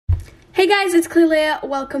Hey guys, it's Klailea.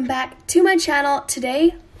 Welcome back to my channel.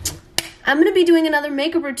 Today, I'm going to be doing another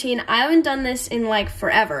makeup routine. I haven't done this in like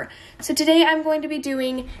forever. So today I'm going to be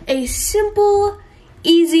doing a simple,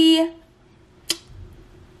 easy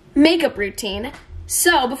makeup routine.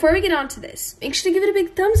 So before we get on to this, make sure to give it a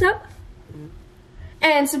big thumbs up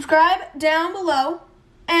and subscribe down below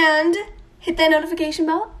and hit that notification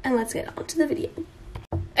bell and let's get on to the video.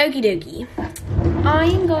 Okie dokie. I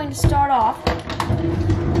am going to start off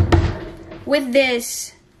with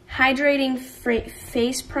this hydrating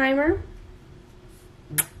face primer.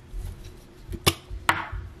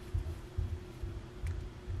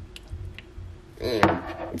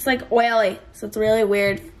 It's like oily, so it's a really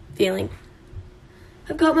weird feeling.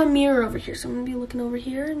 I've got my mirror over here, so I'm gonna be looking over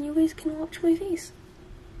here and you guys can watch my face.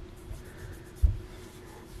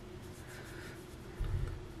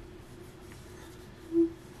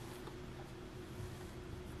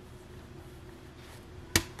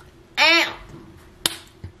 Ow!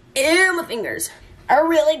 Ew, my fingers are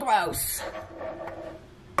really gross.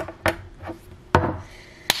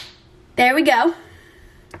 There we go.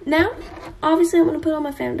 Now, obviously I'm gonna put on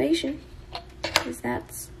my foundation, because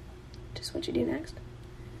that's just what you do next.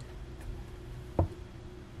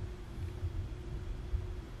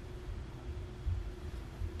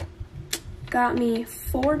 Got me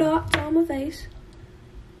 4 dots on my face.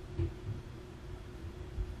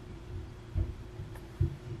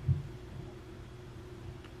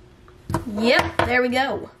 Yep, there we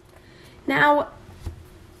go. Now,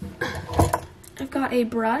 I've got a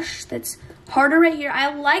brush that's harder right here.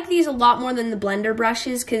 I like these a lot more than the blender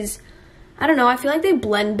brushes because, I don't know, I feel like they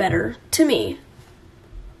blend better to me.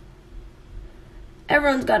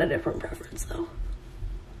 Everyone's got a different preference though.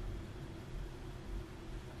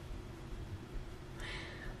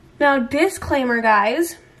 Now, disclaimer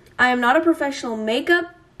guys, I am not a professional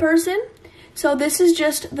makeup person, so this is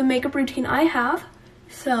just the makeup routine I have,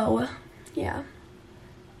 so yeah.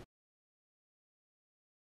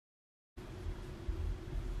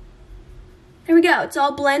 There we go, it's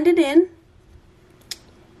all blended in.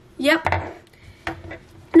 Yep.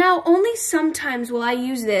 Now, only sometimes will I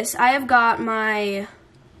use this. I have got my,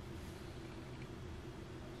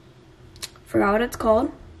 forgot what it's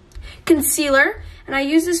called, concealer, and I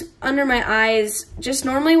use this under my eyes, just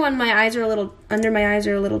normally when my eyes are under my eyes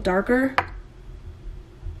are a little darker.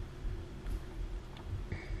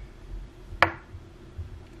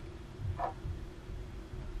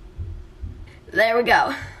 There we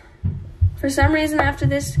go. For some reason, after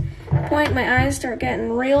this point, my eyes start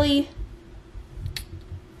getting really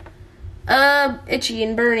itchy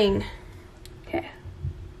and burning. Okay.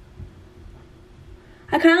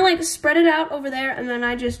 I kind of like spread it out over there, and then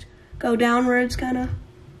I just go downwards, kind of.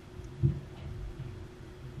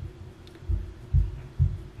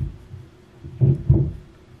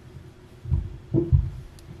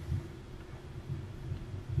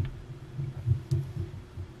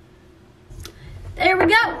 There we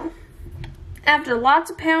go. After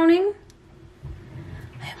lots of pounding,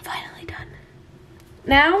 I am finally done.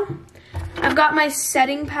 Now, I've got my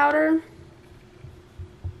setting powder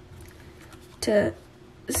to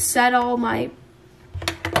set all my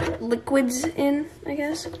liquids in, I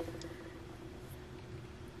guess. So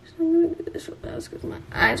I'm gonna do this real fast because my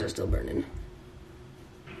eyes are still burning.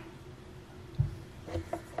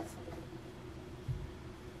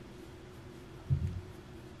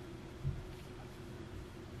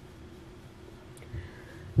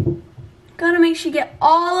 Gotta make sure you get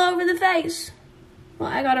all over the face. Well,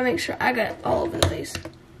 I gotta make sure I got it all over the face.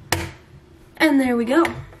 And there we go.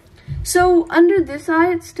 So under this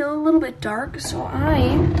eye, it's still a little bit dark, so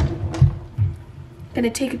I'm gonna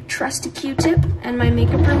take a trusty Q-tip and my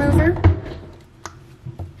makeup remover.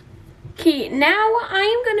 Okay, now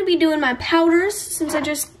I'm gonna be doing my powders, since I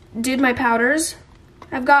just did my powders.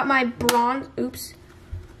 I've got my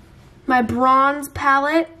my bronze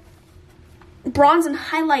palette, bronze and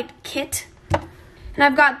highlight kit. And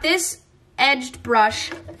I've got this edged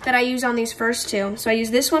brush that I use on these first two. So I use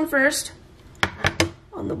this one first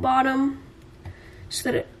on the bottom so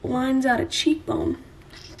that it lines out a cheekbone.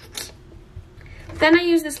 Then I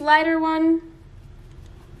use this lighter one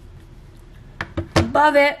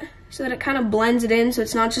above it so that it kind of blends it in so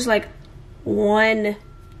it's not just like one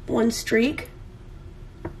streak.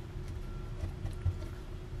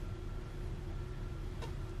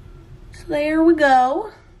 So there we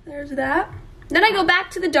go. There's that. Then I go back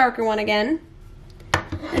to the darker one again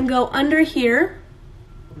and go under here.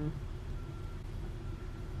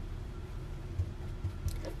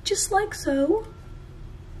 Just like so.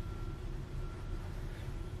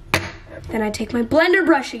 Then I take my blender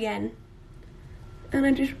brush again and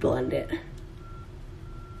I just blend it.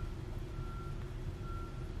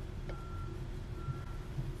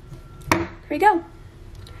 we go.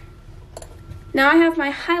 Now I have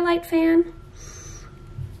my highlight fan,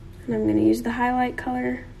 and I'm gonna use the highlight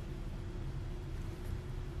color.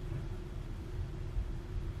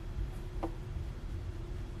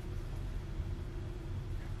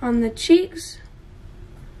 On the cheeks,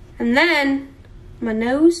 and then my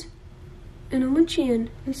nose, and on my chin,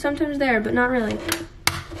 and sometimes there, but not really.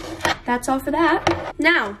 That's all for that.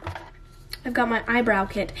 Now, I've got my eyebrow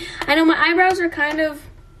kit. I know my eyebrows are kind of,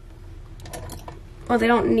 well, they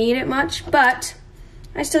don't need it much, but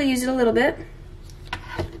I still use it a little bit.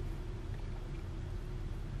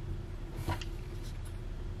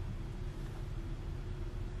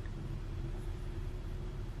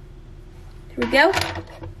 Here we go.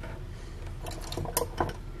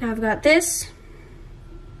 Now I've got this.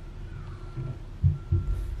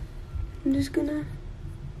 I'm just gonna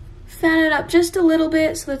fan it up just a little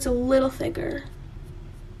bit so it's a little thicker.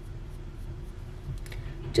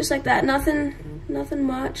 Just like that, nothing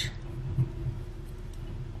much.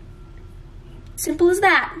 Simple as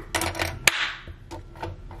that.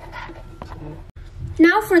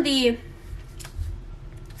 Now for the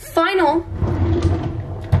final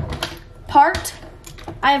part,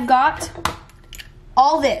 I've got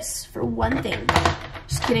all this for one thing.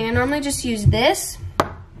 Just kidding, I normally just use this,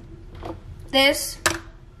 this,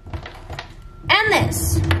 and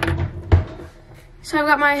this. So I've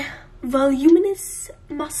got my voluminous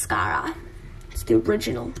mascara. It's the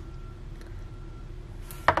original.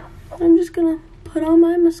 I'm just gonna put on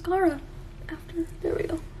my mascara after. There we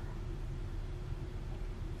go.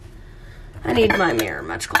 I need my mirror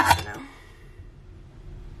much closer now.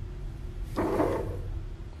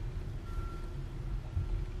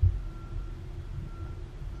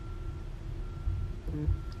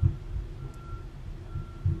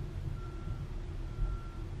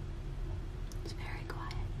 It's very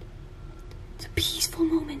quiet. It's a peaceful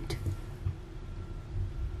moment.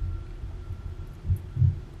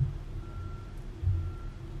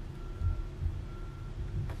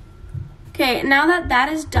 Okay, now that that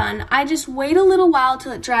is done, I just wait a little while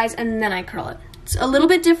till it dries and then I curl it. It's a little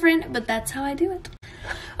bit different, but that's how I do it.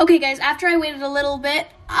 Okay guys, after I waited a little bit,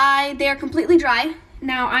 they are completely dry.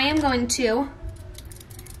 Now I am going to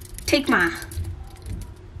take my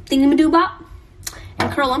thingamadoo-bop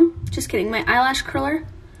and curl them. Just kidding, my eyelash curler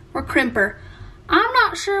or crimper. I'm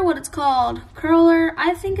not sure what it's called. Curler,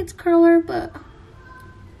 I think it's curler, but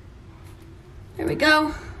there we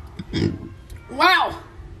go. Wow.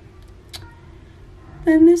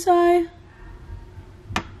 Then this eye.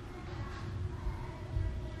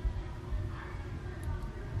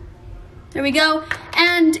 There we go.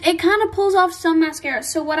 And it kind of pulls off some mascara.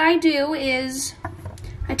 So what I do is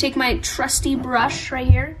I take my trusty brush right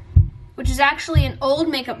here, which is actually an old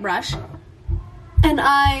makeup brush, and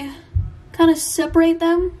I kind of separate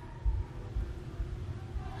them.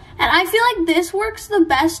 And I feel like this works the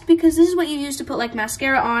best because this is what you use to put like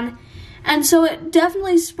mascara on. And so it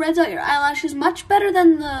definitely spreads out your eyelashes much better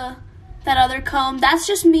than that other comb. That's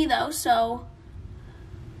just me though, so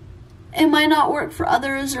it might not work for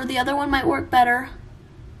others, or the other one might work better.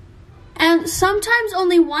 And sometimes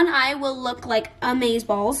only one eye will look like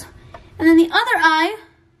amazeballs, and then the other eye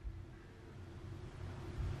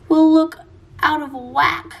will look out of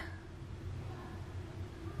whack.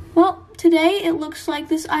 Well, today it looks like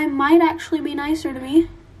this eye might actually be nicer to me.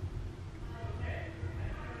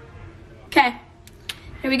 Okay,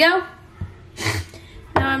 here we go.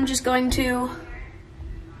 Now I'm just going to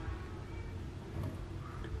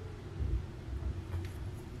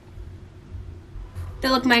they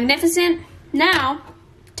look magnificent. Now,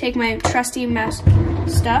 take my trusty mask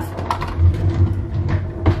stuff,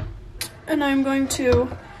 and I'm going to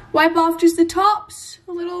wipe off just the tops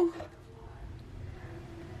a little.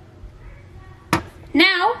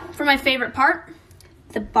 Now, for my favorite part,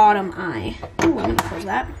 the bottom eye. Ooh, I'm gonna close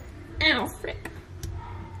that. Ow, frick.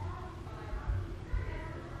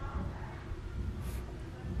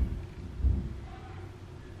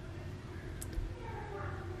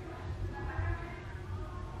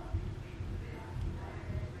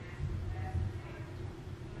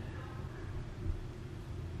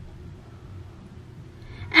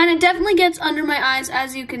 And it definitely gets under my eyes,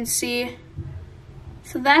 as you can see.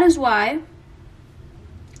 So that is why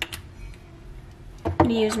I'm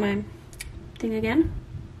gonna use my thing again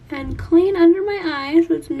and clean under my eyes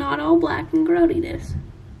so it's not all black and grody-ness.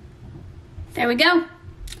 There we go.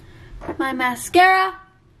 My mascara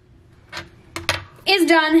is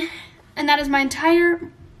done, and that is my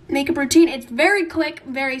entire makeup routine. It's very quick,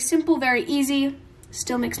 very simple, very easy.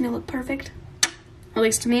 Still makes me look perfect, at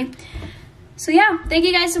least to me. So yeah, thank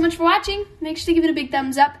you guys so much for watching. Make sure to give it a big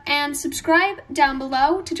thumbs up and subscribe down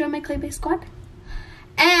below to join my Klailea squad.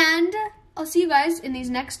 And I'll see you guys in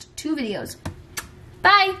these next 2 videos.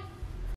 Bye!